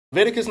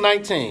Leviticus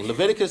 19.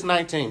 Leviticus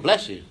 19.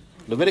 Bless you.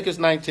 Leviticus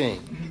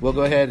 19. We'll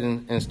go ahead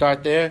and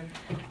start there.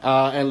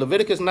 And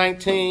Leviticus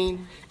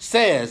 19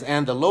 says,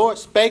 And the Lord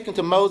spake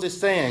unto Moses,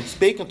 saying,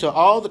 Speak unto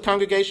all the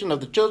congregation of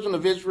the children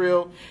of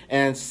Israel,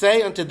 and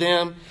say unto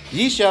them,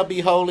 Ye shall be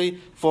holy,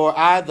 for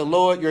I, the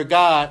Lord your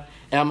God,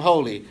 am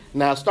holy.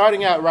 Now,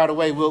 starting out right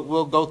away,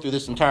 we'll go through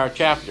this entire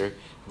chapter,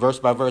 verse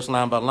by verse,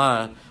 line by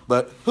line.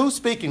 But who's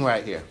speaking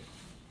right here?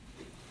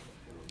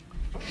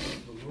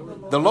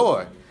 The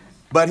Lord.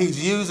 But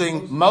he's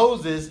using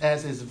Moses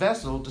as his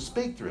vessel to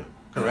speak through,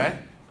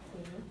 correct?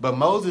 But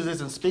Moses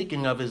isn't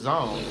speaking of his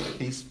own.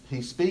 He's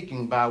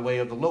speaking by way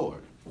of the Lord.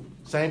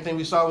 Same thing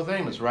we saw with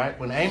Amos, right?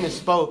 When Amos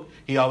spoke,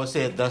 he always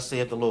said, Thus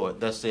saith the Lord,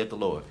 thus saith the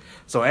Lord.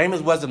 So Amos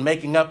wasn't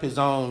making up his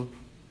own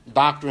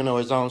doctrine or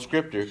his own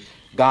scripture.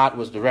 God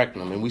was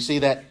directing him. And we see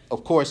that,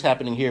 of course,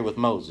 happening here with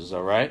Moses,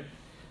 all right?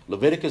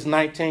 Leviticus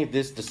 19,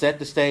 this to set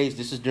the stage.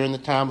 This is during the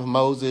time of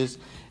Moses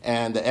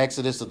and the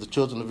exodus of the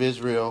children of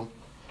Israel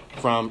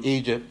from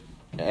Egypt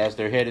as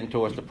they're heading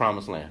towards the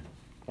promised land.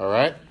 All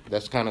right?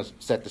 That's kind of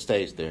set the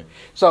stage there.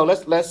 So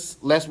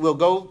we'll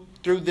go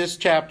through this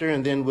chapter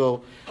and then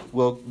we'll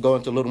go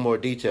into a little more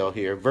detail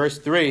here. Verse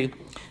 3,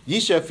 Ye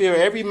shall fear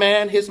every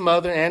man his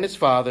mother and his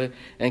father,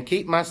 and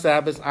keep my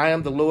Sabbaths. I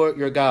am the Lord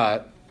your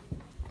God.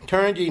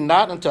 Turn ye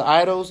not unto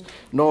idols,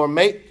 nor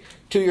make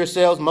to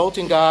yourselves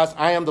molten gods.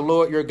 I am the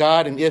Lord your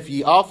God. And if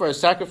ye offer a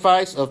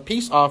sacrifice of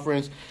peace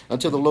offerings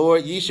unto the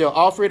Lord, ye shall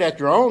offer it at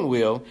your own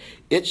will.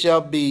 It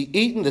shall be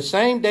eaten the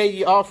same day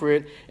ye offer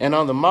it, and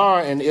on the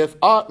morrow, and if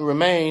aught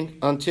remain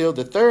until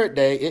the third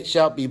day, it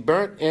shall be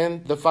burnt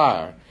in the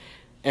fire.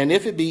 And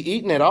if it be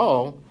eaten at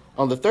all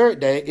on the third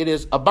day, it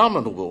is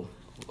abominable.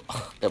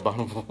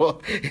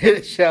 Abominable.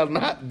 It shall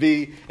not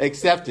be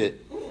accepted.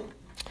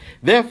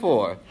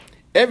 Therefore,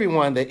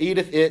 everyone that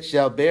eateth it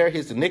shall bear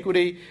his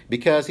iniquity,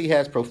 because he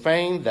has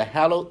profaned the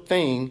hallowed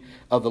thing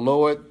of the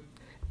Lord,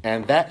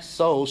 and that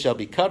soul shall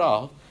be cut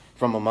off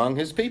from among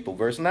his people.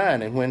 Verse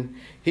 9, And when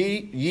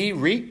ye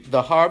reap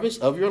the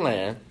harvest of your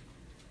land,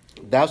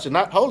 thou shalt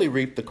not wholly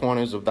reap the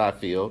corners of thy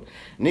field,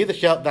 neither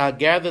shalt thou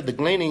gather the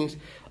gleanings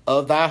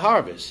of thy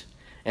harvest.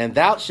 And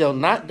thou shalt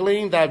not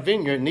glean thy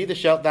vineyard, neither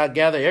shalt thou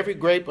gather every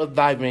grape of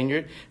thy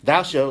vineyard.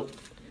 Thou shalt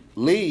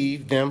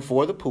leave them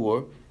for the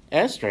poor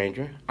and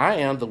stranger. I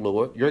am the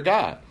Lord your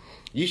God.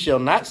 Ye shall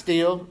not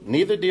steal,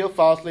 neither deal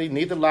falsely,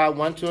 neither lie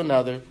one to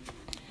another.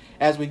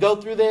 As we go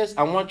through this,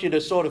 I want you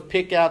to sort of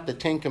pick out the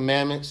 10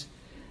 commandments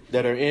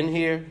that are in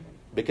here,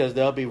 because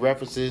there'll be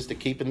references to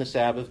keeping the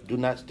Sabbath, do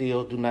not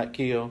steal, do not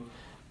kill.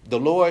 The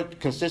Lord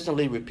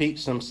consistently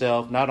repeats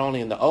himself, not only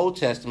in the Old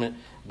Testament,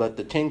 but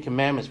the 10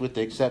 commandments, with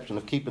the exception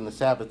of keeping the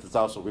Sabbath, is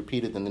also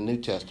repeated in the New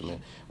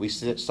Testament. We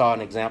saw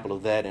an example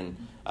of that in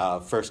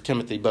 1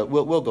 Timothy, but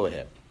we'll go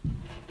ahead.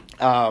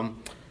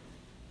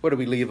 Where do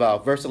we leave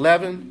off? Verse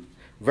 11,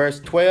 verse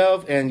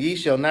 12, And ye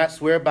shall not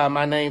swear by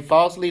my name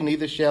falsely,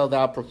 neither shall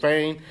thou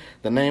profane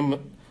the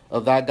name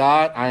of thy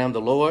God. I am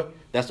the Lord.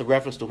 That's a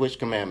reference to which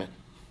commandment?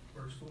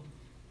 First one.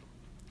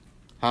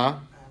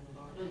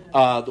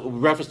 Huh? The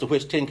reference to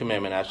which 10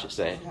 commandment, I should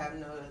say. Have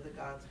no other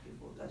gods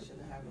people. Thou shalt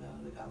have no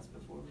other gods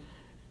before me.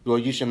 Well,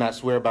 you shall not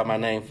swear by my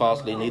name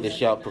falsely, neither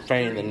shall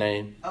profane the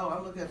name. Oh,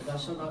 I'm looking at Thou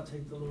shalt not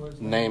take the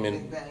Lord's name in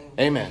in vain.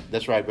 Amen.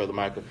 That's right, Brother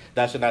Michael.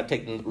 Thou shalt not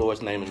take the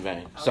Lord's name in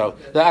vain. So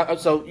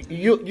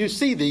you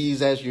see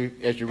these as you're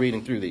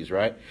reading through these,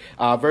 right?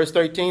 Verse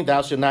 13,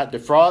 Thou shalt not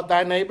defraud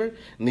thy neighbor,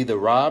 neither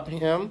rob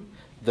him.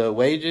 The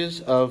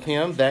wages of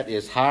him that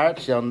is hired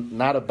shall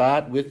not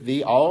abide with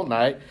thee all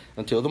night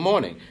until the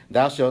morning.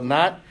 Thou shalt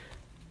not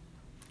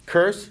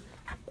curse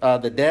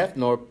the deaf,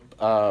 nor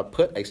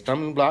put a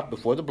stumbling block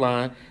before the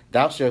blind.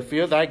 Thou shalt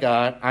fear thy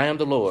God. I am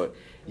the Lord.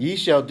 Ye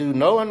shall do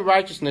no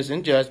unrighteousness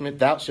in judgment.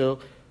 Thou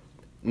shalt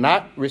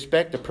not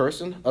respect the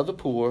person of the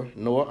poor,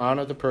 nor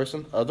honor the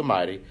person of the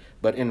mighty.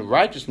 But in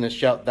righteousness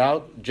shalt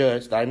thou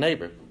judge thy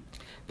neighbor.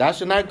 Thou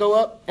shalt not go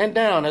up and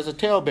down as a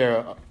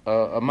talebearer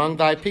among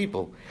thy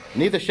people.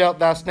 Neither shalt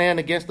thou stand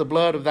against the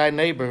blood of thy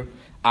neighbor.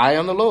 I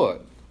am the Lord.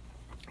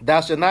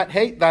 Thou shalt not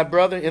hate thy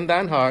brother in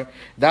thine heart.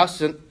 Thou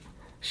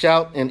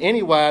shalt in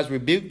any wise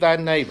rebuke thy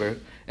neighbor,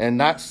 and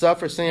not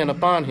suffer sin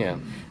upon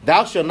him.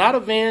 Thou shalt not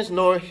avenge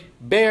nor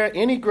bear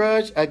any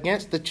grudge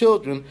against the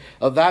children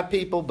of thy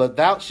people, but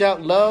thou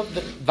shalt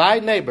love thy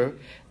neighbor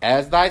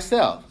as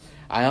thyself.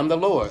 I am the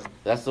Lord.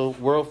 That's a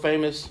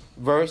world-famous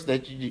verse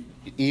that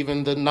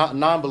even the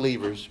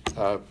non-believers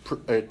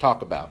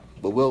talk about.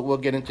 But we'll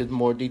get into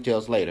more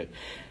details later.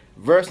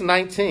 Verse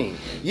 19,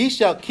 Ye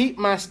shall keep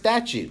my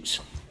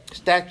statutes.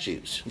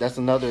 Statutes. That's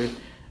another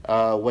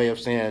way of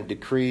saying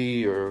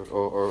decree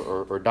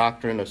or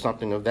doctrine or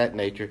something of that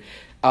nature.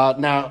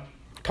 Now,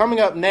 coming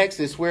up next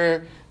is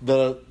where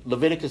the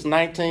Leviticus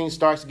 19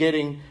 starts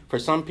getting, for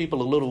some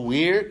people, a little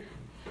weird,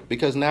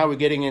 because now we're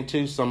getting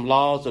into some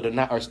laws that are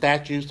not, or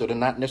statutes that are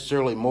not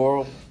necessarily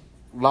moral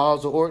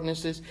laws or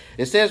ordinances.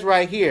 It says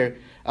right here,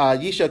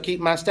 Ye shall keep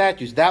my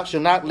statutes. Thou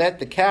shalt not let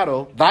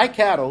thy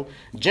cattle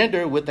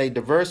gender with a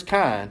diverse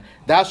kind.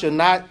 Thou shalt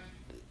not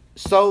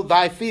sow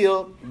thy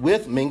field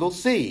with mingled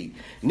seed.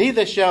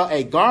 Neither shall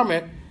a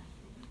garment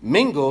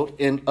mingled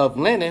of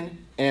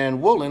linen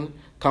and woolen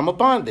come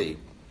upon thee.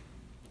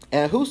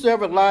 And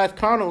whosoever lieth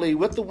carnally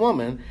with the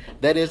woman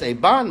that is a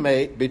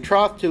bondmaid,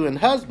 betrothed to an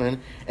husband,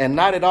 and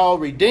not at all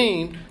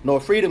redeemed,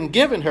 nor freedom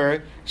given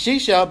her, she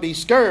shall be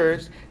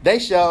scourged. They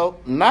shall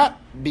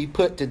not be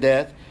put to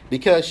death,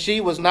 because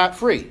she was not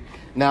free.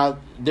 Now,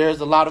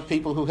 there's a lot of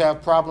people who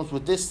have problems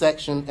with this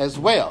section as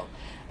well.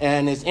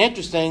 And it's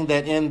interesting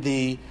that in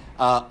the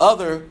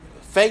other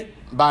fake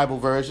Bible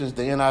versions,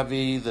 the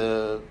NIV,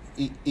 the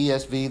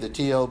ESV, the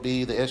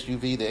TLB, the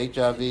SUV, the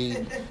HIV,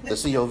 the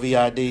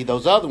COVID,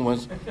 those other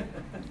ones,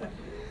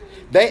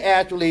 they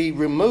actually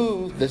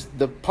remove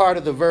the part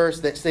of the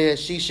verse that says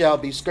she shall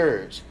be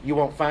scourged. You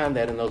won't find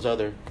that in those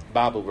other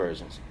Bible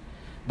versions.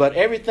 But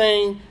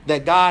everything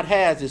that God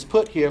has is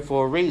put here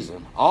for a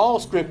reason. All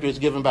scripture is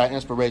given by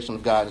inspiration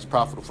of God, is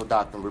profitable for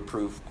doctrine,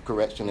 reproof,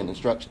 correction, and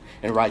instruction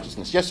in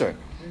righteousness. Yes, sir.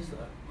 There's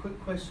a quick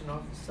question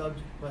off the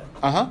subject, but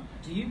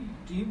do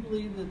you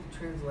believe that the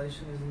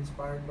translation is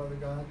inspired by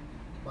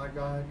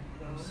God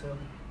himself?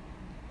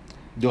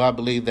 Do I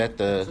believe that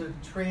the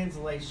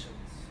translations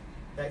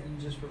that you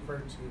just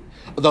referred to,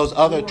 those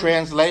other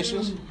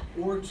translations,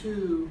 or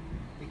to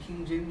the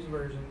King James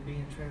Version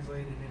being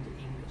translated into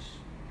English,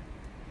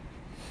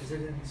 is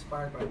it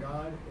inspired by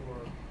God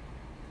or?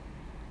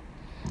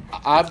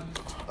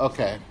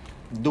 Okay.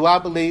 Do I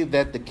believe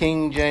that the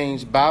King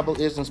James Bible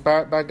is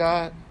inspired by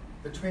God?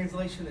 The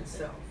translation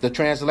itself. The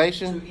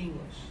translation? To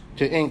English.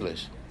 To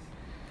English.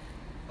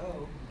 Yes.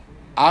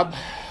 Oh.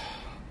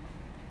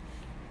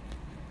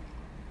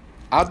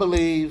 I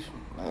believe,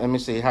 let me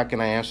see, how can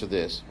I answer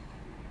this?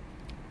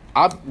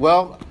 I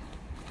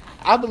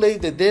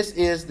believe that this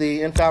is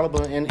the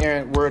infallible,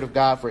 inerrant word of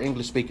God for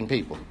English-speaking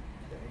people.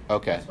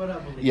 Okay. That's what I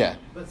believe. Yeah.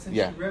 But since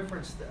you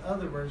referenced the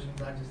other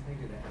versions, I just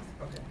needed to ask.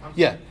 Okay. I'm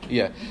yeah. sorry.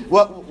 Yeah.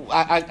 Well,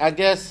 I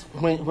guess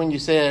when you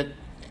said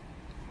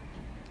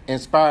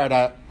inspired,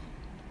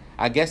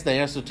 I guess the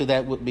answer to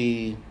that would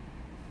be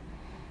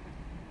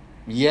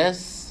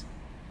yes.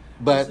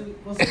 But the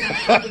point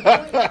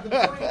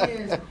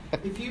is,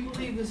 if you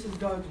believe this is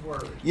God's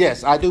word.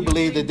 Yes, I do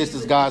believe that this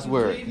is God's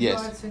word.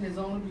 Yes. God sent his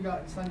only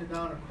begotten Son to die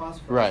on a cross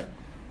for right. us.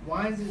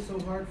 Why is it so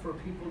hard for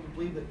people to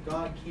believe that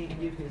God can't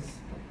give his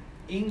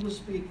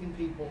English-speaking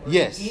people or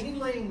any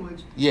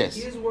language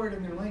his word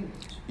in their language?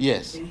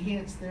 Yes. And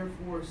hence,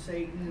 therefore,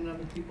 Satan and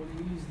other people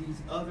use these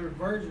other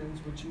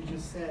versions, which you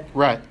just said,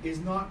 it's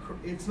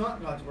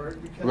not God's word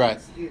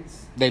because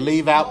it's they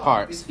leave out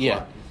parts.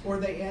 Yeah. Or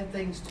they add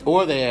things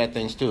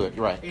to it.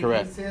 Right. And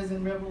correct. He says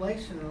in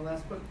Revelation in the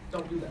last book,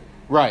 don't do that.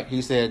 Right.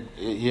 He said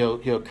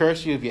he'll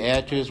curse you if you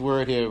add to his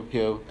word.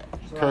 He'll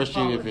curse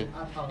you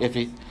if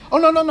he. Oh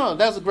no.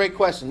 That was a great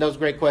question. I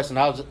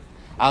was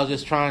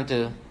just trying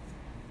to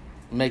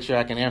make sure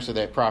I can answer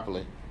that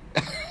properly.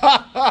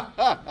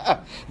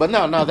 But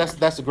no,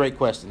 that's a great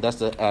question.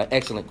 That's an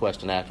excellent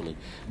question, actually.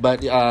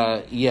 But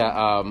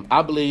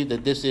I believe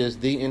that this is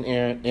the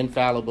inerrant,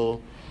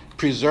 infallible,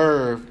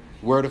 preserved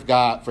Word of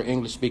God for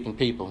English-speaking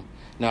people.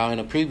 Now, in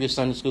a previous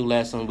Sunday school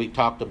lesson, we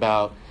talked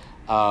about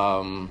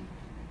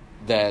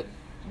that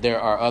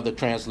there are other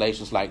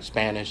translations like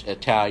Spanish,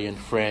 Italian,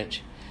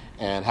 French,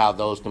 and how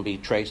those can be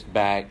traced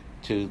back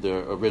to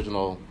the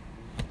original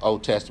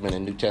Old Testament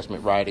and New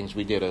Testament writings.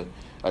 We did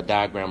a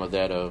diagram of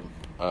that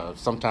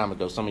some time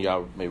ago. Some of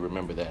y'all may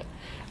remember that.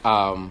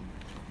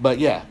 But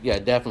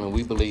definitely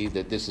we believe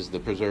that this is the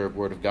preserved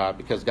Word of God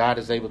because God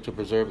is able to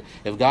preserve it.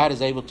 If God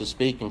is able to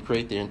speak and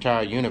create the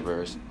entire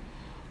universe,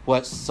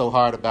 what's so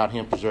hard about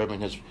him preserving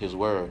his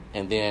word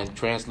and then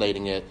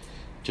translating it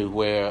to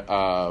where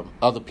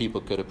other people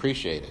could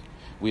appreciate it?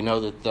 We know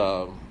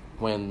that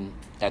when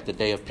at the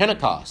day of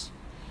Pentecost,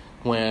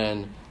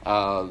 when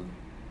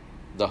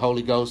the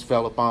Holy Ghost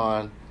fell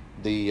upon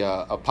the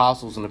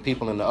apostles and the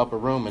people in the upper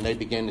room and they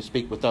began to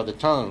speak with other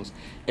tongues,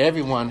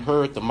 everyone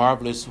heard the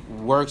marvelous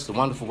works, the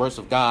wonderful works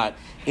of God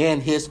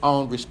in his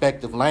own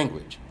respective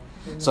language.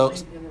 In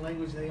the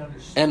language they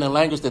understood. And the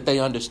language that they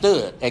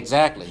understood,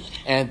 exactly.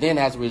 And then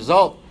as a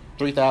result,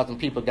 3,000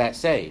 people got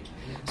saved.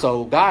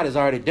 So God has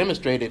already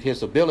demonstrated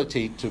his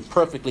ability to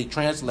perfectly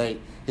translate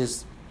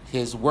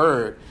his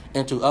word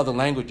into other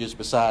languages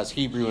besides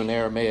Hebrew and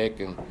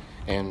Aramaic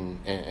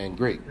and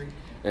Greek.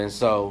 And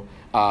so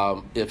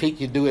if he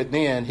could do it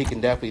then, he can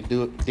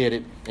definitely did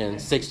it in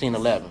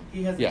 1611.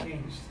 He hasn't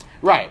changed.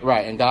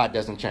 Right. And God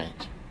doesn't change.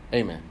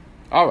 Amen.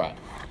 All right.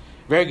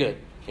 Very good.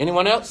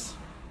 Anyone else?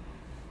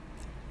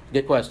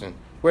 Good question.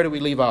 Where do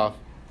we leave off?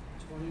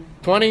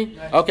 20?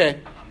 Okay.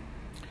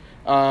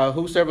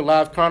 Whosoever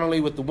lies carnally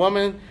with the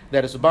woman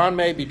that is a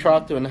bondmaid,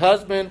 betrothed to an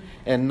husband,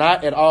 and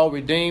not at all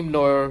redeemed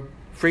nor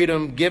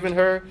freedom given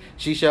her,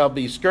 she shall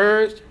be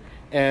scourged.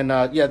 And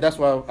that's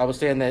why I was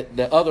saying that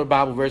the other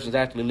Bible versions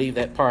actually leave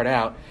that part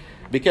out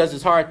because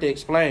it's hard to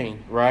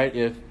explain, right?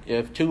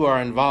 If two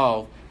are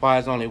involved, why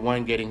is only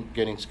one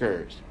getting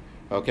scourged?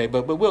 Okay,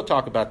 but we'll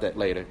talk about that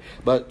later.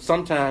 But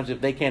sometimes if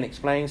they can't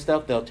explain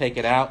stuff, they'll take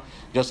it out.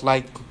 Just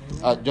like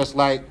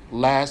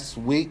last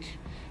week,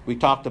 we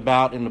talked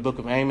about in the book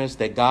of Amos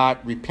that God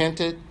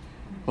repented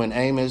when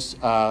Amos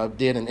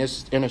did an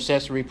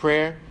intercessory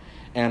prayer.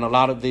 And a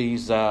lot of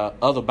these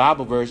other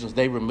Bible versions,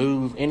 they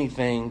remove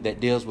anything that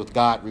deals with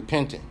God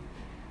repenting.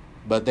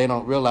 But they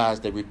don't realize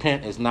that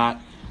repent is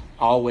not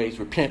always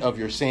repent of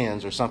your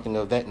sins or something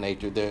of that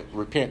nature. The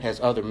repent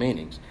has other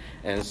meanings.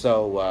 And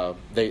so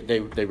they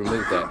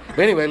remove that. But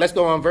anyway, let's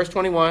go on. Verse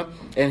 21.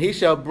 And he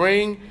shall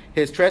bring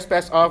his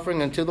trespass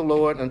offering unto the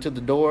Lord, unto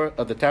the door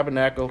of the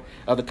tabernacle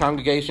of the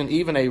congregation,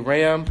 even a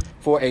ram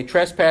for a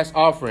trespass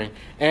offering.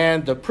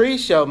 And the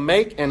priest shall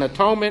make an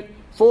atonement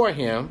for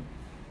him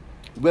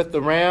with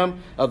the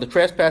ram of the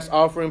trespass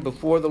offering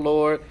before the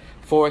Lord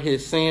for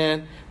his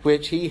sin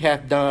which he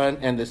hath done,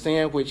 and the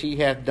sin which he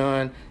hath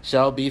done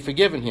shall be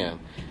forgiven him.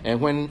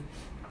 And when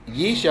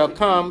ye shall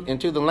come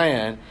into the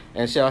land,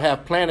 and shall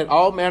have planted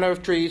all manner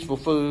of trees for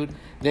food,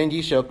 then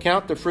ye shall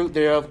count the fruit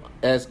thereof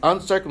as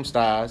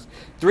uncircumcised.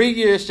 3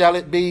 years shall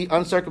it be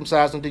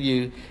uncircumcised unto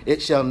you.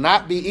 It shall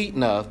not be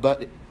eaten of,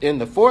 but in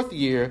the 4th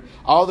year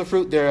all the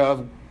fruit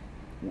thereof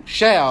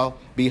shall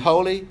be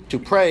holy to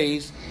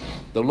praise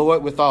the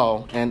Lord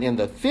withal. And in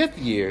the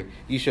 5th year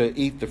ye shall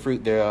eat the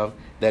fruit thereof,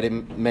 that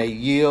it may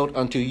yield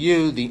unto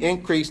you the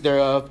increase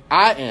thereof.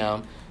 I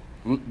am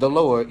the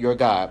Lord your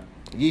God.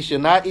 Ye shall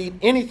not eat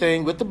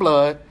anything with the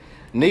blood,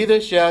 neither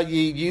shall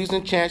ye use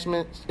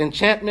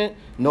enchantment,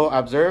 nor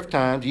observe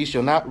times. Ye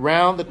shall not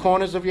round the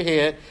corners of your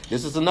head.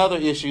 This is another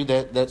issue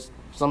that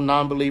some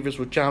non-believers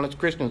will challenge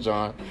Christians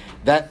on.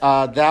 That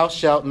thou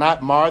shalt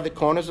not mar the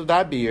corners of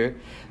thy beard.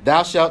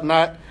 Thou shalt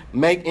not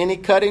make any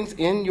cuttings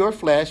in your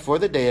flesh for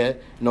the dead,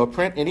 nor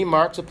print any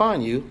marks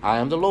upon you. I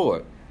am the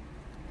Lord.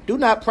 Do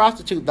not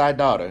prostitute thy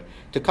daughter,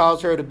 to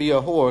cause her to be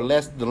a whore,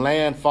 lest the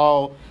land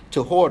fall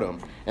to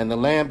whoredom, and the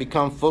land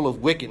become full of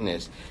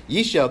wickedness.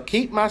 Ye shall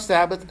keep my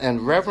Sabbath,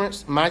 and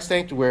reverence my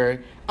sanctuary.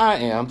 I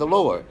am the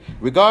Lord.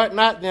 Regard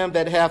not them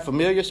that have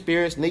familiar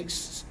spirits,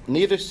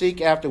 neither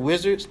seek after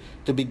wizards,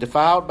 to be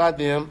defiled by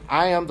them.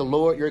 I am the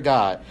Lord your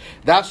God.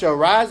 Thou shalt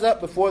rise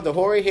up before the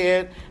hoary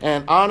head,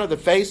 and honor the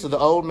face of the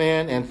old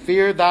man, and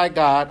fear thy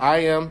God. I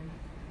am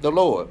the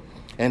Lord.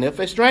 And if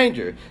a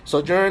stranger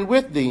sojourn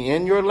with thee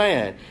in your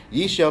land,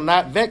 ye shall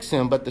not vex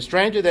him, but the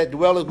stranger that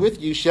dwelleth with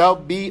you shall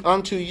be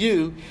unto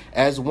you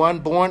as one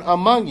born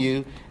among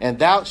you, and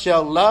thou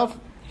shalt love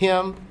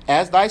him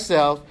as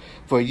thyself,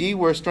 for ye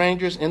were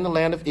strangers in the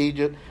land of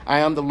Egypt. I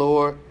am the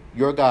Lord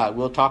your God.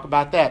 We'll talk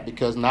about that,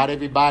 because not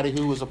everybody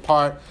who was a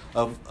part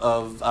of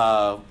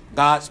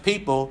God's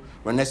people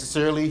were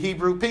necessarily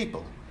Hebrew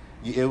people.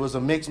 It was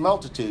a mixed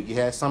multitude. You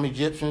had some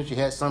Egyptians, you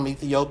had some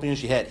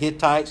Ethiopians, you had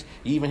Hittites,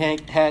 you even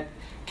had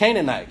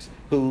Canaanites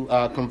who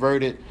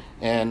converted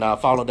and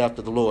followed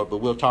after the Lord. But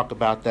we'll talk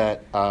about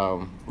that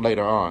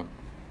later on.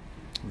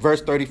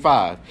 Verse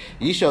 35,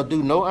 ye shall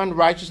do no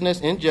unrighteousness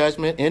in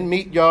judgment, in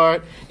meat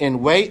yard,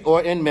 in weight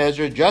or in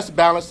measure, just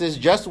balances,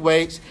 just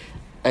weights,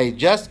 a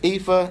just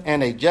ephah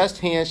and a just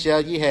hin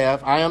shall ye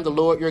have. I am the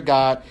Lord your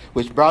God,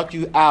 which brought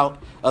you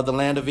out of the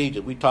land of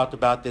Egypt. We talked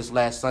about this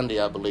last Sunday,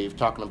 I believe,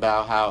 talking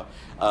about how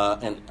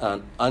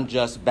an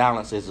unjust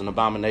balance is an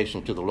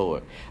abomination to the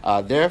Lord.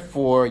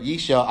 Therefore ye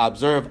shall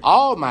observe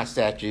all my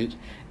statutes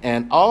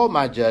and all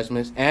my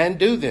judgments, and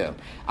do them.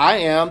 I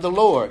am the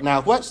Lord.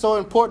 Now, what's so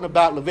important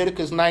about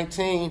Leviticus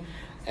 19,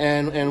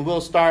 and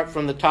we'll start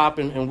from the top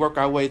and work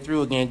our way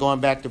through again, going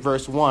back to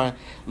verse 1.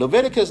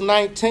 Leviticus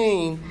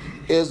 19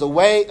 is a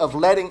way of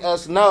letting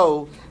us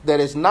know that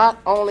it's not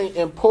only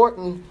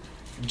important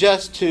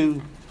just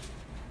to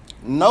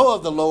know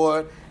of the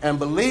Lord and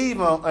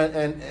believe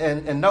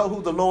and know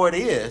who the Lord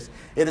is.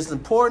 It is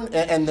important,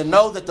 and to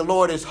know that the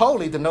Lord is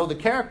holy, to know the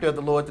character of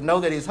the Lord, to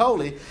know that he's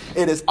holy.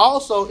 It is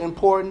also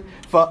important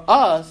for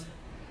us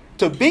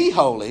to be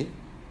holy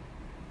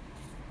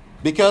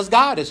because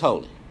God is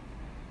holy.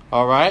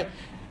 All right?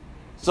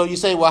 So you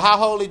say, well, how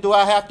holy do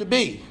I have to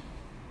be?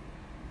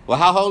 Well,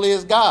 how holy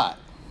is God?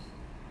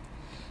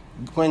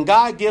 When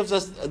God gives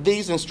us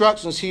these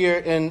instructions here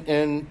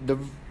in the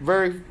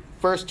very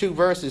first 2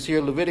 verses here,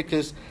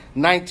 Leviticus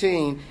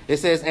 19, it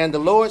says, and the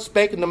Lord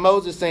spake unto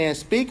Moses, saying,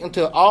 speak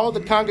unto all the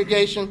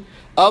congregation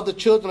of the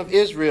children of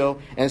Israel,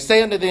 and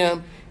say unto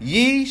them,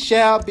 ye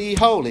shall be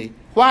holy.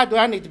 Why do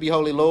I need to be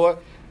holy, Lord?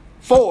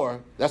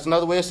 For, that's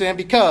another way of saying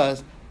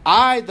because,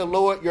 I, the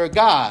Lord your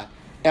God,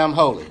 am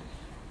holy.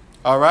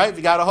 All right? If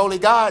you got a holy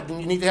God, then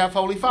you need to have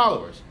holy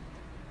followers.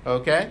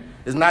 Okay?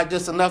 It's not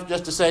just enough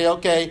just to say,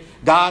 okay,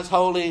 God's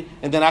holy,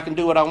 and then I can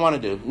do what I want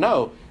to do.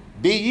 No.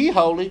 Be ye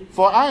holy,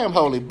 for I am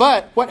holy.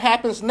 But what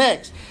happens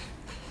next?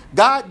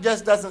 God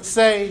just doesn't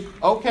say,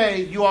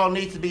 okay, you all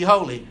need to be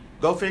holy.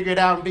 Go figure it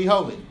out and be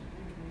holy.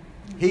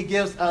 He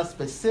gives us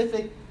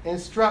specific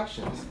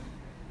instructions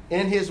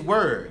in his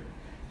word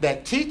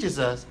that teaches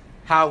us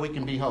how we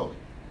can be holy.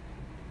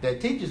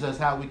 That teaches us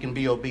how we can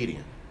be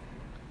obedient.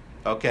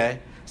 Okay?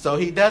 So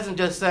he doesn't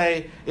just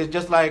say, it's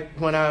just like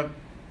when I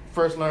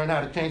first learned how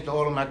to change the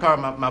oil in my car.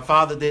 My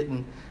father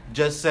didn't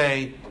just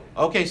say,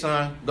 okay,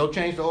 son, go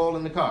change the oil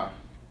in the car.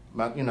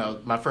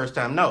 My first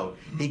time. No,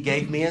 he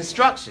gave me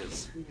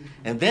instructions.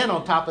 And then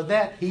on top of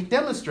that, he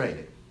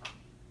demonstrated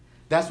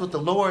That's what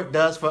the Lord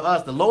does for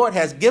us. The Lord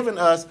has given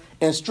us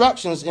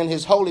instructions in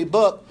his holy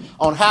book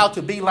on how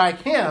to be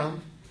like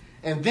him.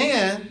 And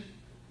then,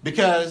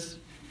 because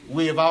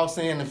we have all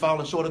sinned and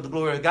fallen short of the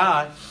glory of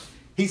God,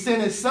 he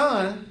sent his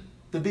son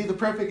to be the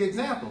perfect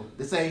example.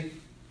 To say,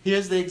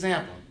 here's the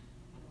example.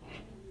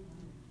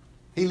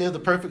 He lived a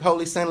perfect,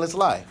 holy, sinless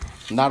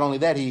life. Not only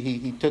that,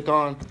 he took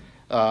on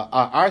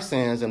our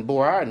sins and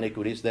bore our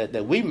iniquities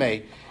that we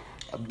may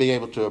be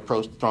able to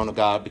approach the throne of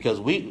God, because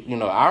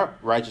our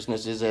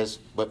righteousness is as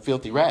but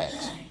filthy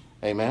rags.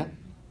 Amen.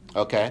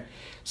 Okay.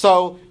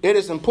 So it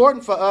is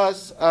important for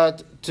us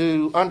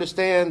to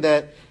understand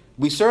that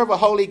we serve a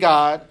holy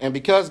God, and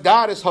because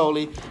God is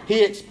holy,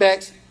 he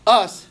expects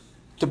us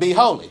to be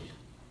holy.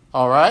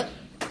 All right.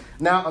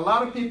 Now, a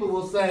lot of people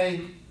will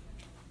say,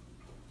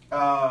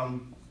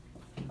 1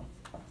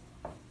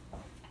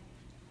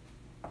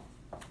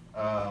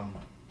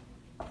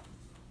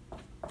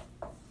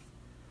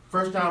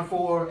 John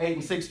 4, 8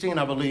 and 16,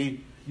 I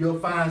believe, you'll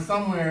find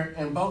somewhere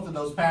in both of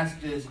those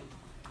passages,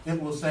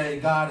 it will say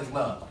God is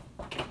love.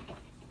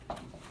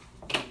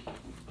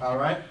 All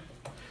right?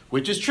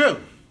 Which is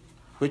true.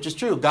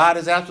 God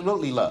is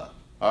absolutely love.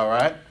 All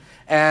right?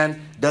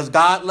 And does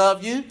God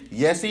love you?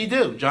 Yes, he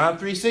do. John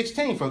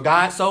 3:16, for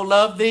God so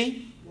loved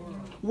the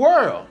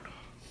world.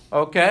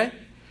 Okay?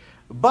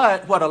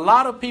 But what a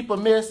lot of people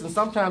miss, and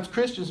sometimes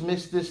Christians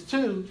miss this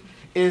too,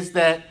 is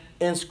that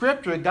in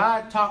Scripture,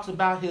 God talks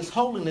about his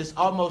holiness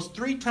almost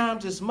 3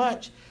 times as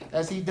much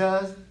as he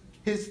does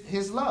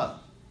his love.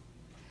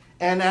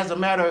 And as a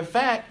matter of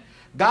fact,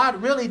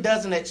 God really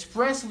doesn't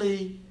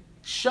expressly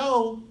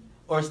show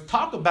or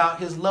talk about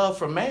his love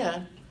for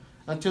man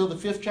until the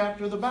 5th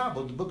chapter of the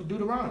Bible, the book of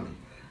Deuteronomy.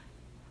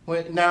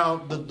 Now,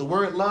 the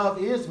word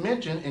love is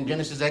mentioned in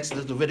Genesis,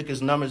 Exodus,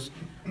 Leviticus, Numbers,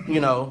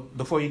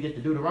 before you get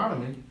to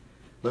Deuteronomy.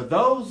 But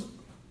those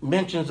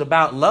mentions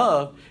about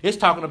love, it's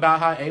talking about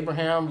how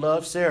Abraham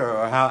loved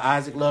Sarah, or how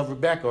Isaac loved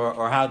Rebekah,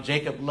 or how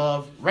Jacob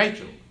loved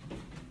Rachel.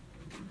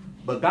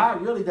 But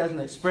God really doesn't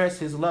express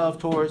his love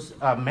towards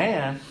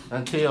man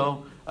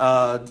until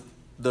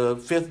the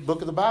 5th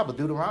book of the Bible,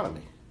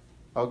 Deuteronomy.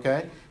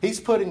 Okay? He's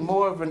putting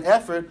more of an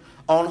effort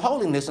on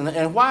holiness.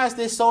 And why is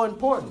this so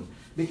important?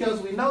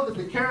 Because we know that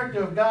the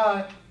character of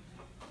God,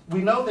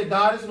 we know that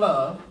God is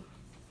love.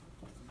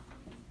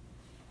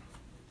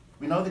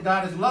 We know that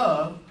God is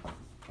love.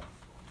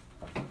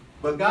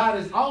 But God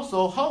is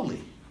also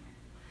holy.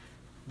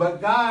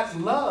 But God's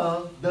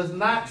love does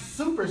not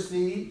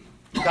supersede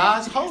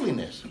God's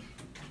holiness.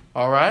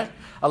 All right?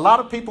 A lot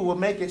of people will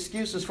make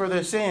excuses for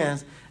their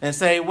sins and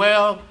say,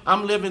 well,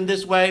 I'm living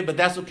this way, but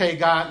that's okay.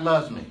 God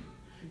loves me.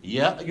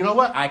 Yeah, you know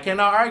what? I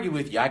cannot argue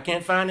with you. I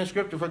can't find in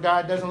Scripture where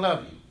God doesn't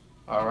love you.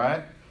 All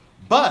right?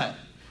 But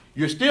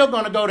you're still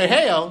going to go to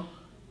hell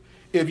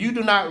if you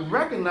do not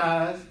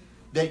recognize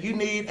that you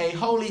need a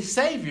holy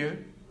Savior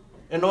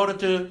in order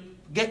to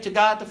get to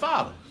God the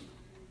Father.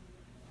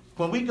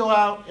 When we go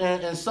out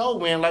and soul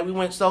win, like we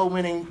went soul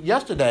winning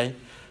yesterday,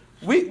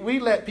 we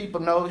let people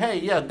know, hey,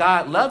 yeah,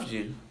 God loves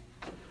you,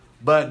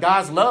 but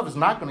God's love is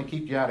not going to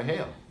keep you out of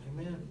hell.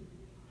 Amen.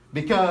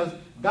 Because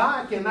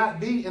God cannot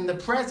be in the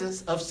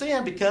presence of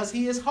sin because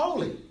he is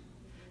holy.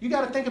 You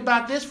got to think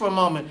about this for a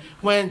moment.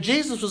 When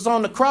Jesus was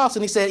on the cross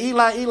and he said,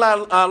 Eli,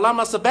 Eli,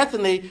 lama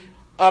sabachthani,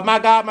 my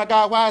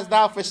God, why hast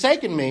thou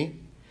forsaken me?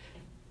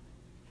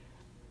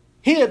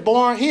 He had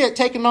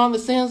taken on the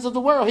sins of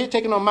the world. He had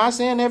taken on my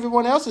sin,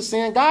 everyone else's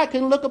sin. God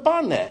couldn't look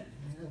upon that.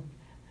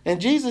 And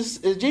Jesus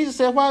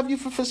said, why have you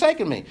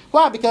forsaken me?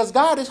 Why? Because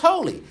God is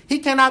holy. He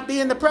cannot be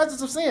in the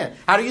presence of sin.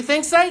 Why do you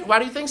think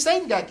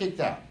Satan got kicked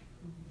out?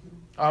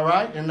 All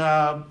right. In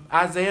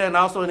Isaiah and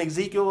also in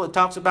Ezekiel, it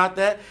talks about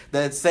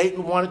that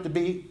Satan wanted to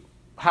be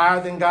higher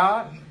than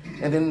God.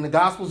 And then in the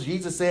Gospels,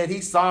 Jesus said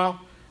he saw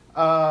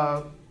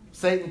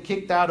Satan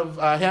kicked out of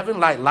heaven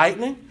like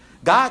lightning.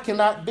 God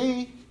cannot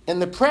be in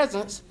the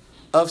presence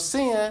of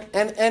sin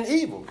and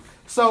evil.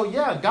 So,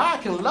 yeah,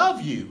 God can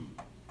love you,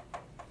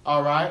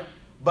 all right?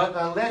 But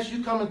unless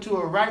you come into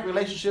a right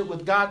relationship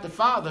with God the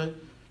Father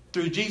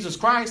through Jesus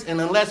Christ,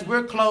 and unless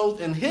we're clothed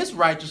in his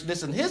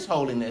righteousness and his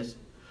holiness,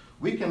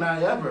 we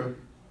cannot ever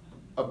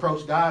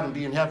approach God and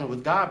be in heaven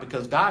with God,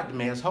 because God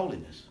demands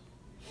holiness,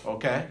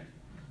 okay?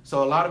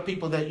 So a lot of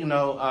people that, you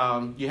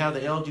have the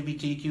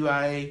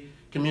LGBTQIA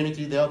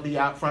community, they'll be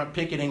out front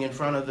picketing in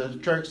front of the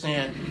church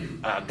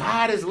saying,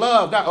 God is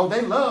love. God,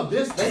 they love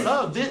this. They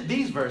love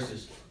these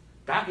verses.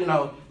 God,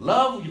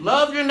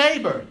 love your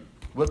neighbor.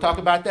 We'll talk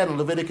about that in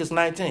Leviticus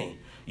 19.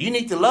 You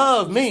need to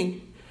love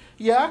me.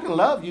 Yeah, I can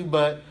love you,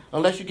 but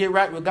unless you get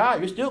right with God,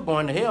 you're still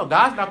going to hell.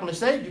 God's not going to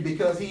save you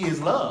because he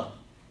is love.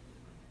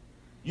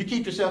 You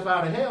keep yourself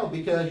out of hell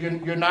because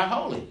you're not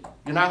holy.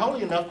 You're not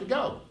holy enough to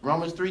go.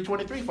 Romans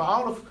 3:23, for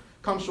all have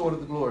come short of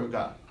the glory of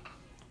God.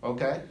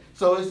 Okay?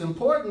 So it's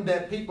important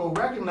that people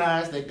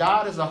recognize that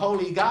God is a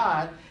holy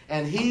God,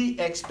 and he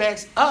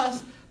expects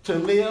us to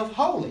live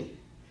holy.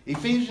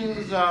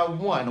 Ephesians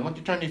 1. I want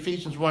you to turn to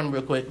Ephesians 1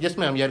 real quick. Yes,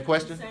 ma'am. You had a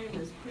question? Same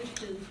as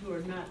Christians who are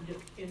not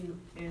in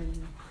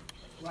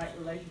right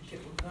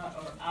relationship with God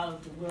or out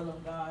of the will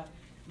of God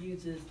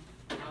uses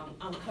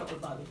I'm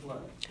covered by the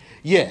blood.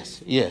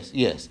 Yes.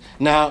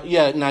 Now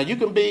you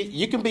can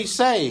be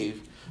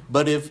saved,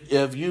 but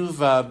if you've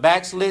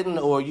backslidden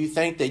or you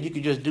think that you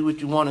can just do what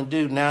you want to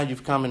do, now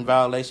you've come in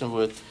violation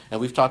with, and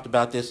we've talked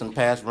about this in the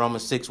past,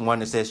 Romans 6:1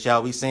 that says,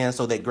 "Shall we sin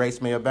so that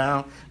grace may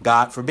abound?"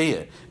 God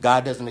forbid.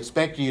 God doesn't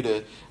expect you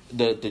to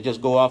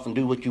just go off and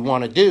do what you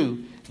want to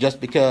do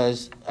just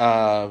because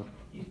that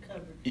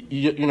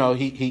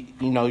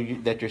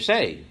you're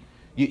saved.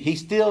 He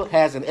still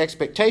has an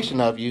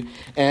expectation of you.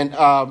 And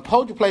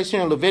hold your place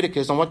here in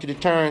Leviticus. I want you to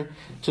turn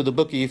to the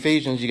book of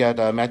Ephesians. You got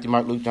Matthew,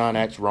 Mark, Luke, John,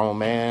 Acts,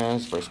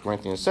 Romans, 1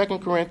 Corinthians, 2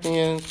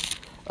 Corinthians,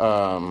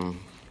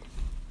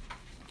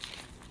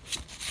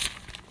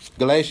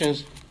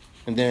 Galatians,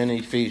 and then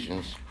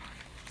Ephesians.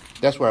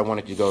 That's where I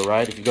wanted you to go,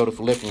 right? If you go to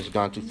Philippians, you've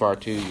gone too far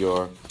to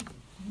your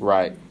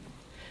right.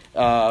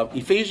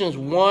 Ephesians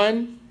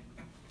 1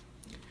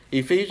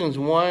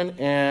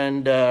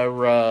 and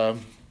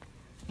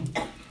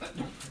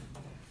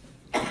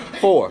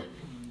 4.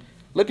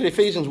 Look at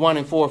Ephesians 1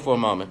 and 4 for a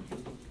moment.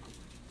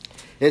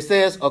 It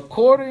says,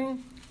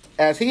 according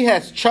as he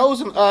has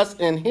chosen us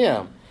in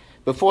him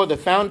before the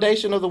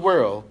foundation of the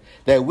world,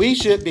 that we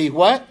should be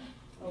what?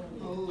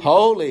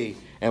 Holy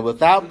and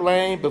without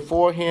blame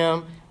before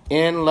him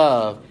in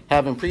love,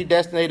 having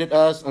predestinated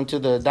us unto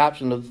the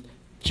adoption of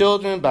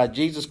children by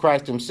Jesus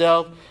Christ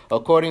himself,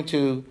 according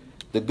to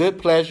the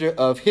good pleasure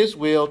of his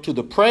will, to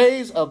the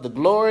praise of the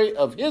glory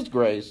of his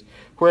grace,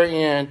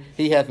 wherein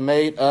he hath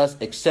made us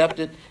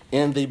accepted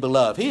in the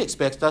beloved. He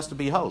expects us to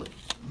be holy.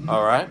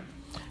 All right.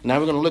 Now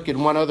we're going to look at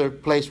one other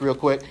place real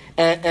quick.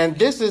 And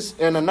this is,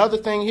 and another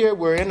thing here,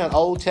 we're in the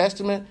Old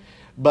Testament,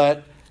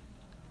 but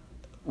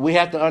we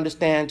have to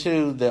understand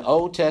too, the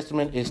Old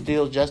Testament is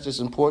still just as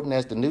important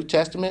as the New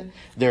Testament.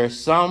 There are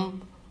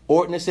some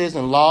ordinances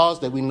and laws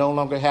that we no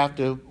longer have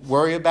to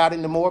worry about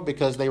anymore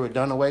because they were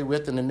done away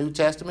with in the New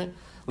Testament.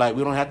 Like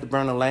we don't have to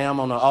burn a lamb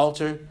on the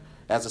altar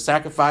as a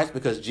sacrifice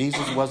because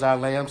Jesus was our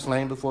lamb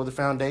slain before the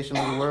foundation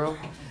of the world.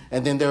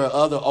 And then there are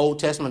other Old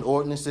Testament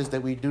ordinances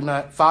that we do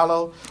not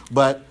follow.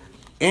 But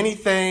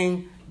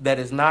anything that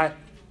is not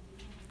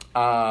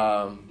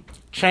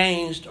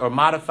changed or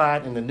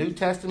modified in the New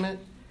Testament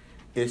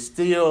is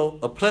still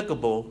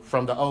applicable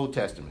from the Old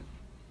Testament.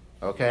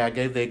 Okay, I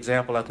gave the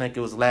example, I think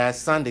it was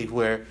last Sunday,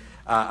 where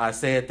I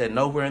said that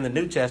nowhere in the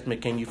New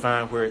Testament can you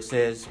find where it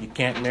says you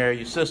can't marry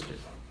your sister.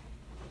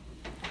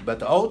 But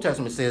the Old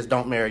Testament says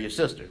don't marry your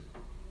sister.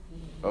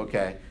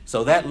 Okay,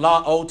 so that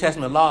law, Old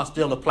Testament law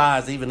still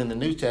applies even in the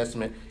New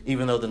Testament,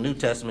 even though the New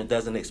Testament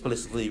doesn't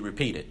explicitly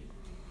repeat it.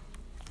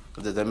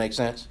 Does that make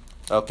sense?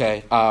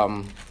 Okay, I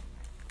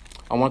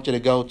want you to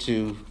go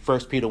to 1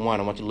 Peter 1.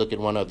 I want you to look at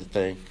one other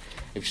thing.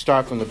 If you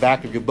start from the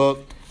back of your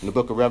book, in the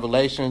book of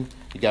Revelation,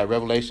 you got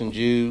Revelation,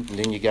 Jude, and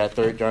then you got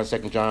 3 John,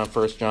 2 John,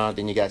 1 John,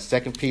 then you got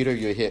 2 Peter,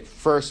 you hit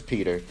 1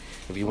 Peter.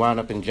 If you wind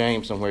up in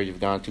James somewhere, you've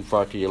gone too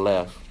far to your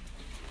left.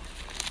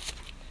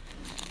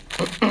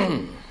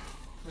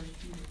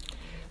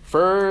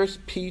 1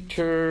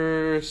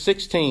 Peter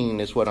 16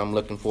 is what I'm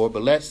looking for,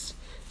 but let's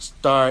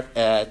start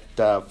at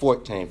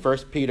 14. 1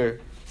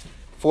 Peter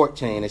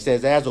 14, it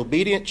says, as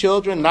obedient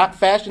children, not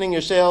fashioning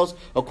yourselves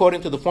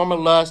according to the former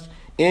lust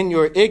in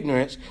your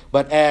ignorance,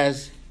 but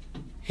as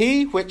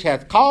he which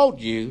hath called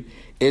you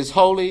is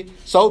holy,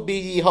 so be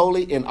ye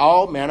holy in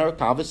all manner of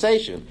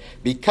conversation,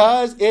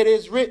 because it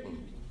is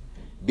written,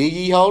 be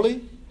ye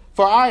holy,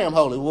 for I am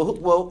holy.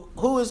 Well,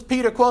 who is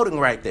Peter quoting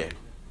right there?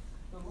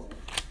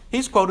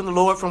 He's quoting the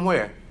Lord from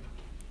where?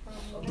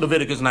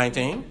 Leviticus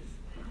 19.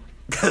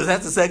 Because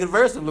that's the second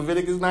verse of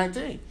Leviticus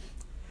 19.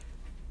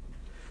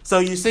 So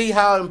you see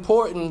how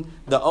important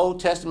the Old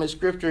Testament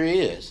scripture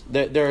is.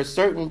 There are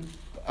certain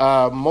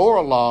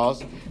moral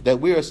laws that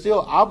we are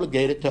still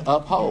obligated to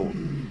uphold,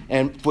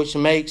 and which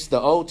makes the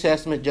Old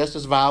Testament just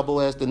as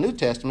viable as the New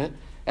Testament.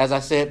 As I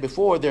said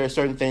before, there are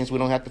certain things we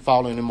don't have to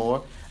follow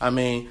anymore. I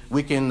mean,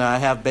 we can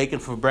have bacon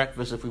for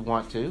breakfast if we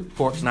want to.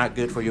 Pork's not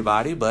good for your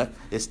body, but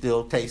it's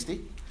still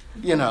tasty,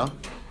 you know,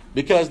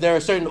 because there are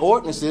certain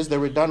ordinances that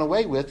were done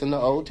away with in the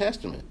Old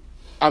Testament.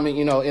 I mean,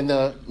 you know, in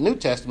the New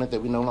Testament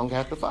that we no longer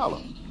have to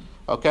follow.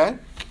 Okay?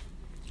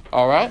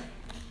 All right?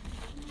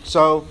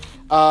 So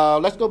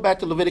let's go back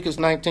to Leviticus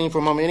 19 for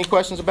a moment. Any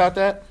questions about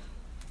that?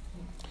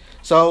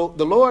 So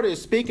the Lord is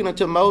speaking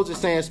unto Moses,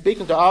 saying,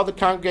 speaking to all the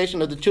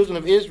congregation of the children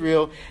of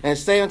Israel, and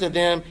say unto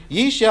them,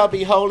 ye shall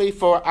be holy,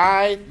 for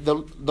I, the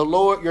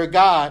Lord your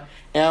God,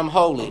 am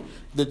holy.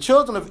 The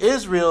children of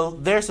Israel,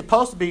 they're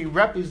supposed to be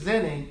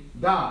representing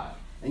God.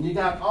 And you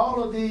got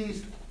all of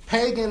these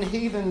pagan,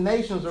 heathen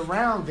nations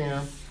around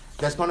them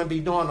that's going to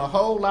be doing a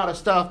whole lot of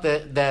stuff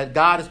that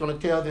God is going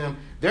to tell them.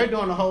 They're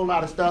doing a whole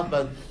lot of stuff,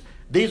 but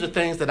these are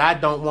things that I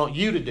don't want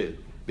you to do.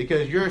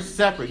 Because you're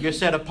separate, you're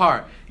set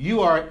apart.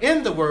 You are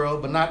in the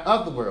world, but not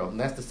of the world. And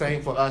that's the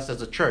same for us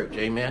as a church,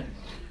 amen?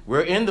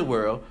 We're in the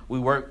world. We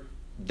work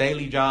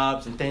daily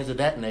jobs and things of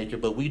that nature,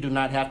 but we do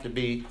not have to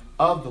be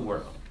of the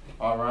world,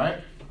 all right?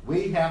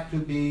 We have to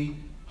be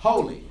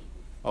holy,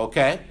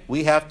 okay?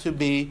 We have to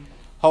be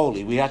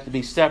holy. We have to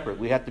be separate.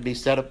 We have to be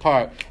set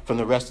apart from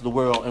the rest of the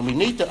world. And we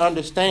need to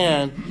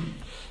understand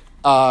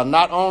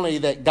not only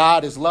that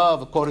God is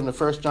love, according to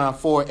 1 John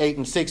 4, 8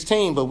 and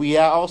 16, but we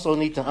also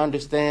need to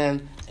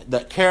understand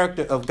the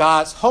character of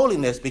God's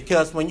holiness.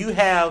 Because when you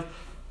have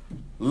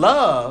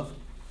love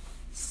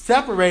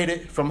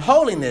separated from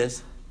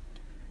holiness,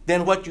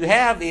 then what you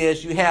have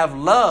is you have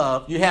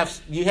love. You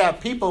have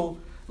people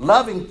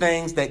loving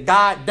things that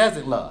God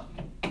doesn't love.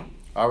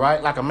 All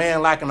right? Like a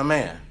man liking a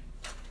man.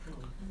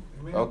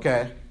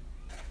 Okay?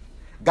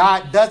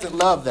 God doesn't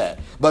love that.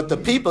 But the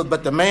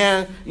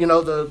man,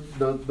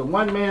 the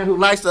one man who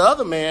likes the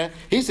other man,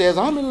 he says,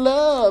 I'm in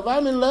love.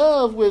 I'm in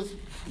love with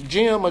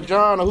Jim or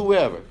John or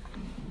whoever.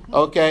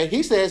 Okay?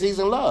 He says he's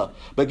in love.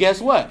 But guess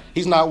what?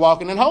 He's not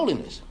walking in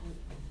holiness.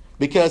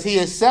 Because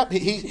he's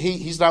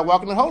not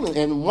walking in holiness.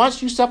 And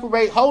once you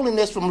separate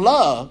holiness from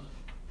love,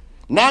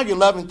 now you're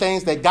loving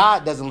things that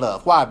God doesn't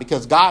love. Why?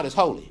 Because God is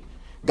holy.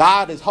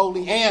 God is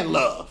holy and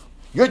love.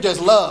 You're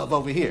just love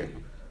over here.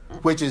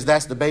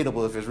 That's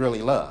debatable if it's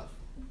really love.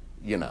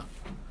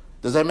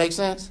 Does that make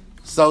sense?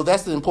 So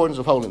that's the importance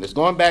of holiness.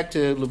 Going back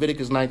to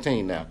Leviticus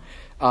 19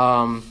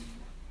 now.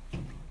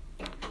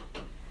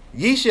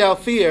 Ye shall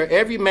fear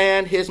every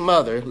man his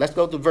mother. Let's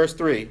go to verse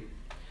 3.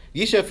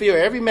 Ye shall fear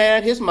every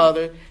man his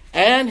mother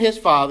and his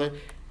father,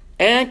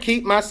 and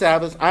keep my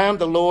Sabbaths. I am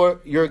the Lord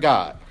your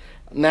God.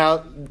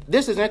 Now,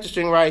 this is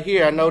interesting right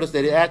here. I noticed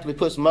that it actually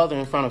puts mother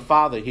in front of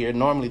father here.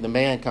 Normally the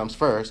man comes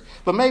first.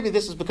 But maybe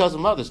this is because of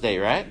Mother's Day,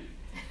 right?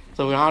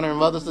 So we're honoring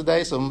mothers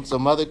today, so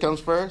mother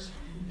comes first?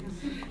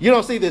 You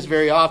don't see this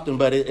very often,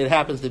 but it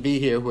happens to be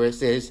here where it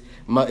says,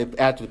 it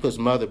actually puts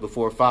mother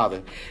before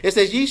father. It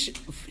says, ye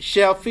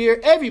shall fear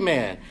every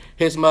man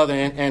his mother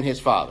and his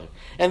father.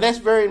 And that's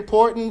very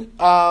important,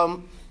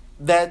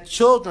 that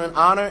children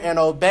honor and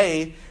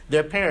obey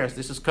their parents.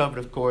 This is covered,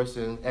 of course,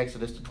 in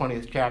Exodus, the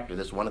 20th chapter.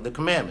 That's one of the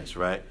commandments,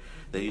 right?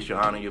 That you should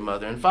honor your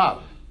mother and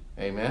father.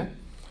 Amen?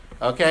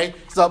 Okay?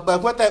 So,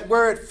 but what that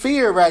word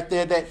fear right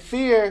there, that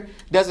fear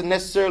doesn't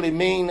necessarily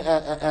mean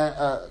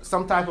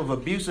some type of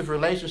abusive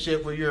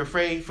relationship where you're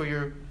afraid for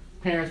your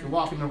parents to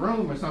walk in the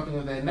room or something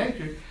of that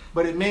nature,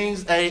 but it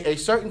means a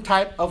certain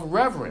type of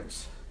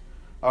reverence.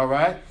 All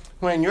right?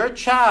 When your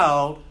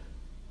child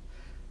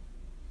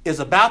is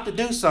about to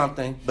do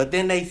something, but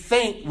then they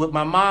think, would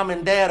my mom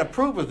and dad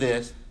approve of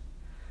this?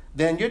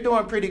 Then you're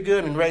doing pretty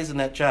good in raising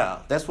that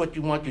child. That's what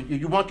you want.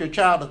 You want your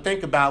child to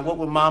think about, what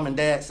would mom and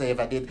dad say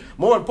if I did?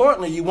 More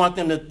importantly, you want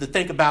them to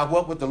think about,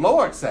 what would the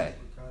Lord say?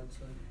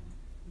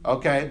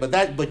 Okay,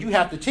 but you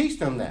have to teach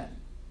them that.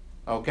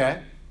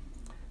 Okay?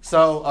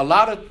 So a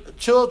lot of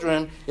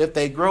children, if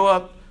they grow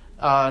up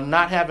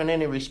not having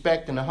any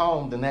respect in the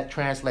home, then that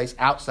translates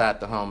outside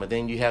the home. And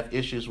then you have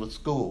issues with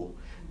school.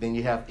 Then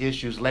you have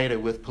issues later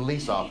with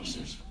police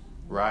officers,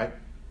 right?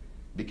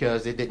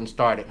 Because it didn't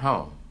start at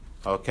home,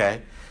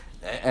 okay?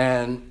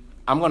 And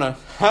I'm going to,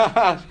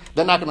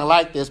 they're not going to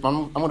like this, but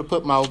I'm going to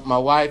put my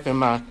wife and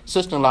my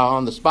sister-in-law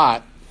on the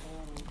spot.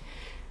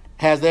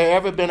 Has there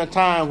ever been a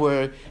time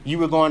where you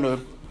were going to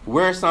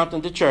wear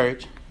something to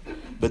church,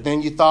 but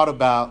then you thought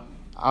about,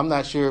 I'm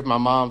not sure if my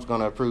mom's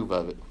going to approve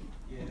of it?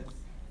 Yes,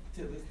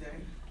 to this day.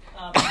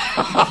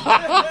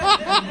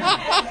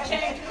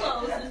 Change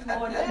clothes this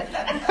morning.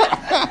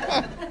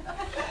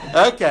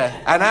 Okay,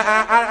 and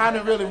I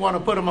didn't really want to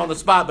put them on the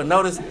spot, but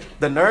notice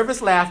the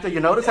nervous laughter. You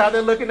notice how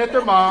they're looking at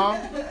their mom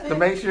to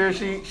make sure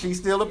she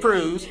still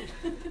approves.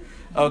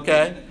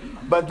 Okay,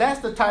 but that's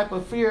the type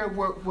of fear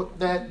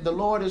that the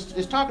Lord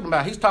is talking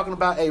about. He's talking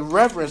about a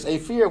reverence, a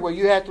fear where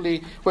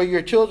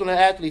your children are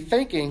actually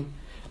thinking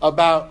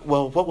about,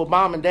 well, what would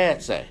mom and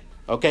dad say?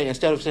 Okay,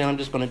 instead of saying, I'm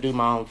just going to do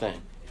my own thing.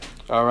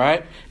 All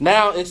right,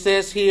 now it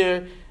says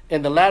here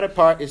in the latter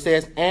part, it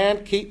says,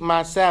 and keep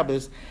my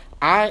Sabbaths.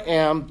 I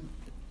am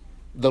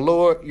the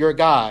Lord your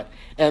God.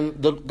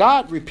 And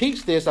God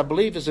repeats this, I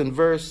believe it's in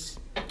verse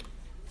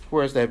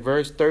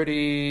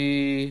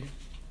 30.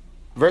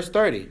 Verse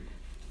 30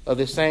 of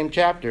this same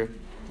chapter.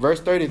 Verse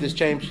 30 of this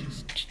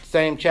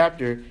same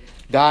chapter,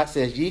 God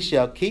says, ye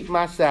shall keep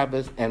my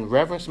Sabbaths and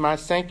reverence my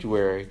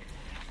sanctuary.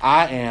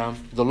 I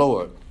am the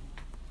Lord.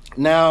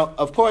 Now,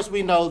 of course,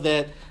 we know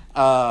that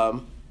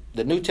the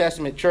New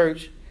Testament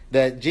church,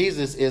 that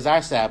Jesus is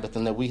our Sabbath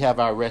and that we have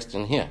our rest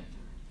in him.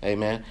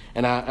 Amen.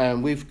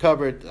 And we've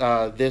covered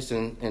this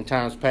in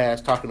times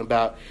past, talking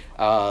about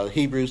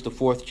Hebrews, the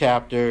 4th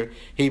chapter,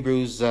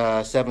 Hebrews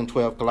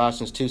 7:12,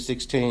 Colossians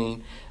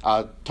 2:16,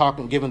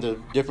 giving the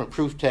different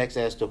proof texts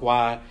as to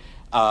why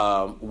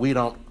we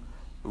don't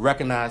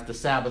recognize the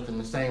Sabbath in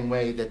the same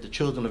way that the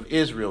children of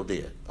Israel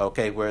did.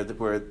 Okay, where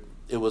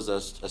it was a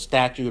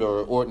statute or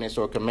ordinance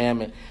or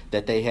commandment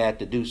that they had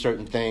to do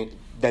certain things,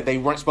 that they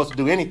weren't supposed to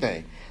do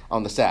anything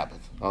on the Sabbath.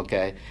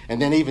 Okay,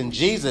 and then even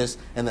Jesus,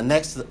 in the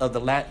next to the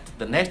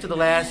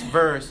last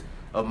verse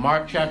of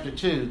Mark chapter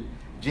 2,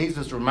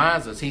 Jesus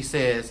reminds us. He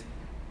says,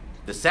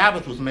 "The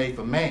Sabbath was made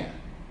for man,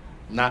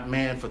 not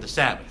man for the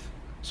Sabbath."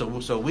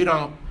 So we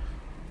don't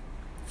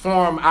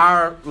form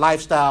our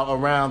lifestyle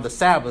around the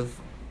Sabbath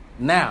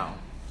now.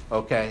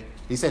 Okay,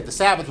 He said the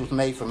Sabbath was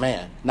made for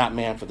man, not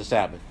man for the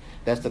Sabbath.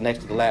 That's the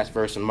next to the last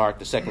verse in Mark,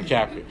 the 2nd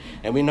chapter.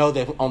 And we know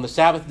that on the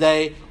Sabbath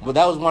day, well,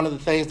 that was one of the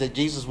things that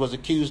Jesus was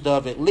accused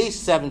of at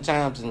least 7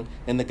 times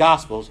in the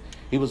Gospels.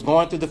 He was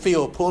going through the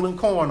field pulling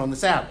corn on the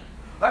Sabbath.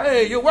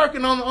 Hey, you're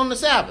working on the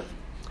Sabbath.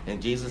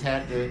 And Jesus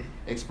had to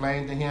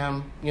explain to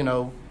him,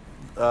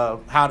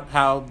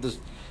 how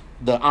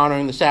the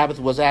honoring the Sabbath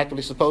was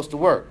actually supposed to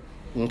work.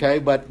 Okay,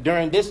 but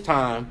during this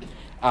time,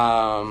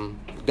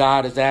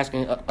 God is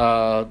asking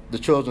the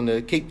children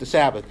to keep the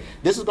Sabbath.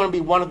 This is going to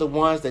be one of the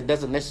ones that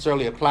doesn't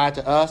necessarily apply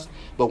to us.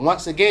 But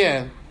once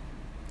again,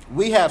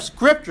 we have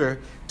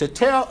scripture to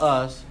tell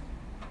us,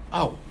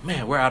 oh,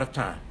 man, we're out of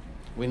time.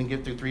 We didn't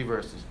get through 3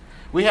 verses.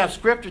 We have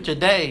scripture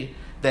today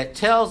that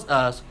tells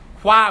us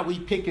why we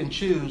pick and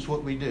choose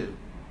what we do.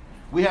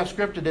 We have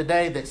scripture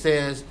today that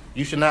says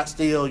you should not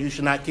steal, you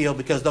should not kill,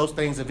 because those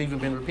things have even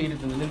been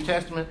repeated in the New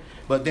Testament.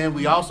 But then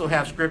we also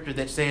have scripture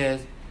that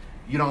says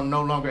you don't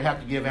no longer have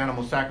to give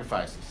animal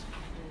sacrifices.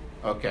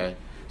 Okay.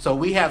 So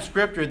we have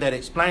scripture that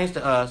explains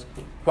to us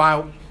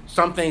why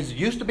some things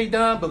used to be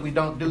done, but we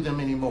don't do them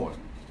anymore.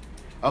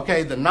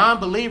 Okay. The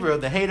non-believer,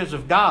 the haters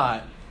of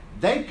God,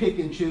 they pick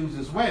and choose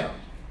as well.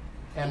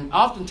 And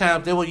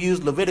oftentimes they will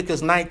use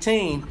Leviticus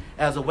 19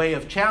 as a way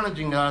of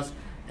challenging us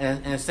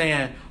and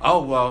saying,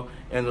 oh, well,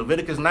 in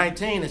Leviticus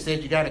 19, it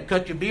says you got to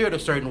cut your beard a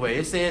certain way.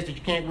 It says that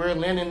you can't wear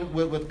linen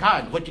with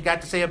cotton. What you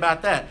got to say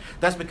about that?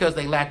 That's because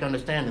they lack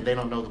understanding. They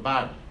don't know the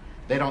Bible.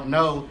 They don't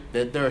know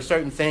that there are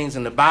certain things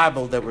in the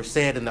Bible that were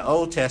said in the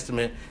Old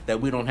Testament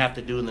that we don't have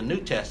to do in the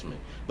New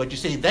Testament. But you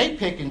see, they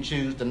pick and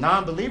choose. The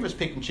non-believers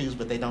pick and choose,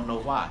 but they don't know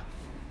why.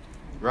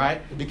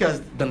 Right?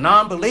 Because the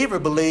non-believer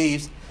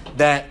believes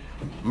that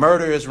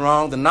murder is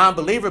wrong. The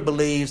non-believer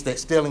believes that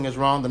stealing is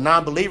wrong. The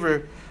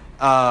non-believer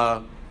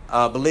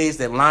believes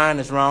that lying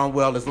is wrong.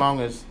 Well, as long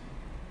as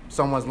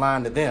someone's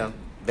lying to them,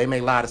 they may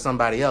lie to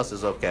somebody else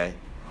is okay.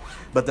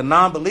 But the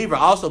non-believer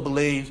also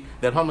believes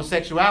that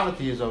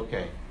homosexuality is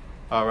okay.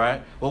 All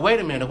right. Well, wait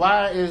a minute.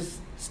 Why is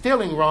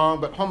stealing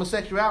wrong, but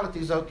homosexuality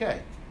is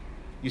okay?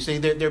 You see,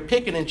 they're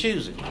picking and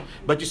choosing.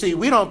 But you see,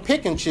 we don't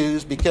pick and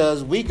choose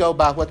because we go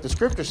by what the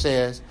scripture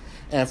says.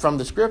 And from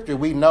the scripture,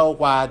 we know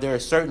why there are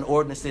certain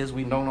ordinances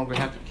we no longer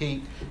have to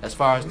keep as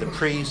far as the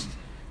priest,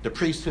 the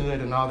priesthood,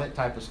 and all that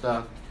type of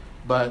stuff.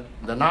 But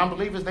the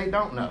non-believers, they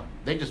don't know.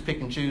 They just pick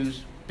and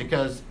choose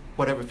because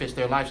whatever fits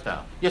their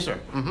lifestyle. Yes, sir.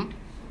 Mm-hmm.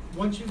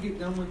 Once you get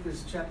done with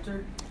this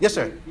chapter, yes,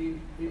 sir. He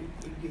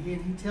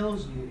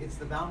tells you it's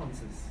the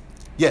balances.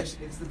 Yes.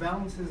 It's the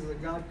balances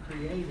that God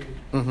created.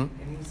 Mm-hmm.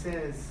 And he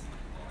says,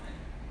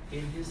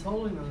 in his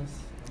holiness,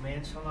 a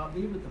man shall not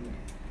be with a man.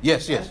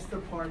 Yes, That's yes. the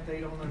part they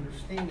don't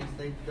understand is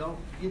they don't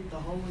get the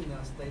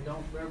holiness. They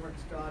don't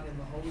reverence God in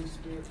the Holy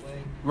Spirit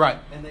way. Right.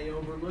 And they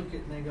overlook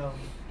it and they go,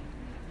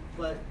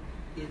 but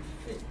it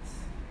fits.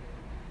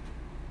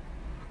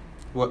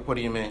 What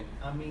do you mean?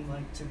 I mean,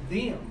 like to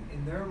them,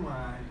 in their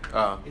mind,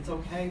 it's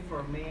okay for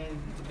a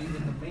man to be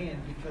with a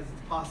man because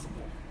it's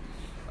possible.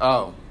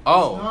 Oh.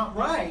 It's not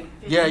right.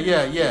 Yeah.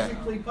 It's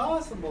physically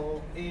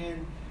possible,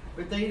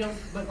 but they don't.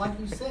 But like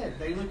you said,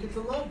 they look at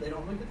the love. They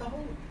don't look at the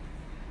holy.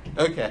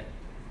 Okay.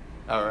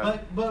 All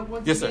right. But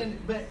once yes, again, sir.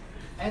 but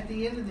at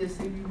the end of this,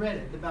 have you read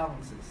it? The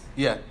balances.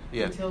 Yeah.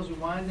 It tells you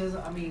wine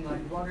doesn't. I mean,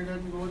 like water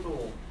doesn't go with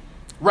oil.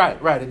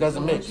 Right. It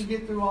doesn't mix. Once you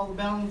get through all the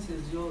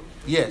balances, you'll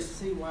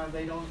see why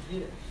they don't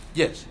get it.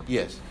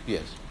 Yes.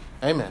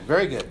 Amen.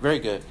 Very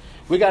good.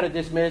 We got to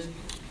dismiss.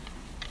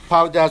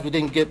 Apologize we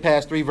didn't get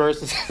past 3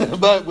 verses,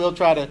 but we'll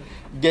try to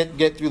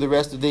get through the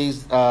rest of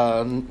these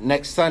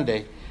next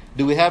Sunday.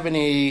 Do we have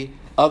any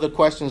other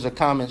questions or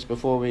comments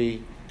before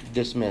we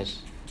dismiss?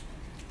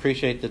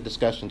 Appreciate the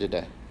discussion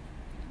today.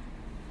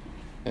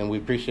 And we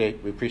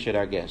appreciate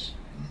our guests.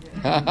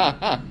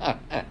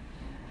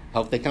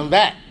 Hope they come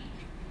back.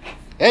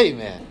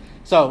 Amen.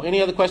 So,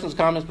 any other questions,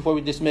 comments before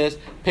we dismiss?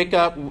 Pick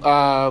up,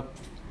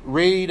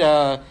 read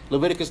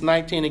Leviticus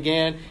 19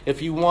 again.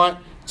 If you want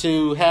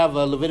to have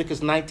a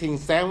Leviticus 19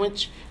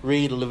 sandwich,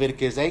 read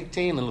Leviticus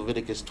 18 and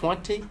Leviticus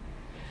 20.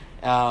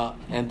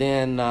 And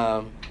then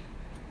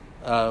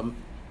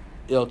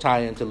it'll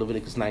tie into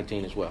Leviticus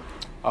 19 as well.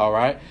 All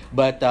right.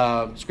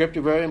 But scripture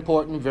very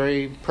important,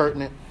 very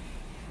pertinent,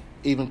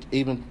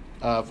 even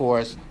for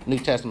us New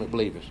Testament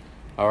believers.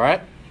 All right.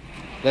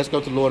 Let's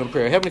go to the Lord in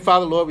prayer. Heavenly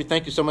Father, Lord, we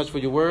thank you so much for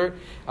your word.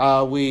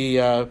 We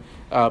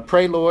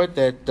pray, Lord,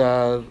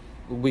 that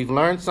we've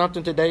learned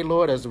something today,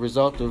 Lord, as a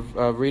result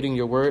of reading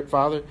your word,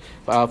 Father.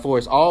 For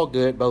it's all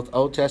good, both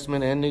Old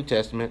Testament and New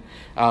Testament.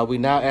 We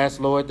now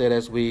ask, Lord, that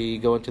as we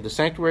go into the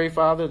sanctuary,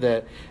 Father,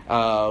 that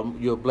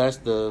you'll bless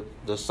the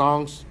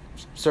songs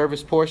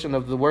service portion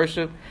of the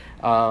worship,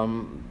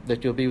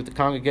 that you'll be with the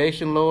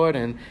congregation, Lord.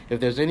 And if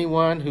there's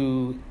anyone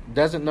who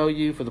doesn't know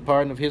you for the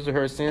pardon of his or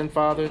her sin,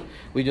 Father,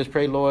 we just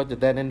pray, Lord,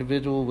 that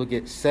individual will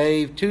get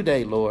saved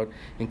today, Lord,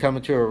 and come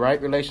into a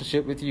right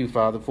relationship with you,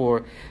 Father.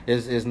 For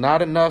it's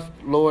not enough,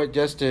 Lord,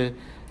 just to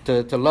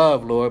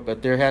love, Lord,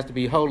 but there has to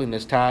be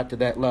holiness tied to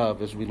that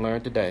love, as we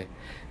learned today.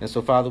 And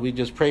so, Father, we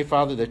just pray,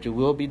 Father, that your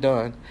will be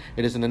done.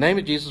 It is in the name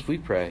of Jesus we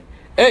pray.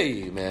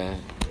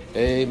 Amen.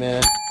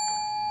 Amen.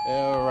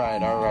 All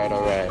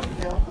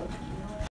right.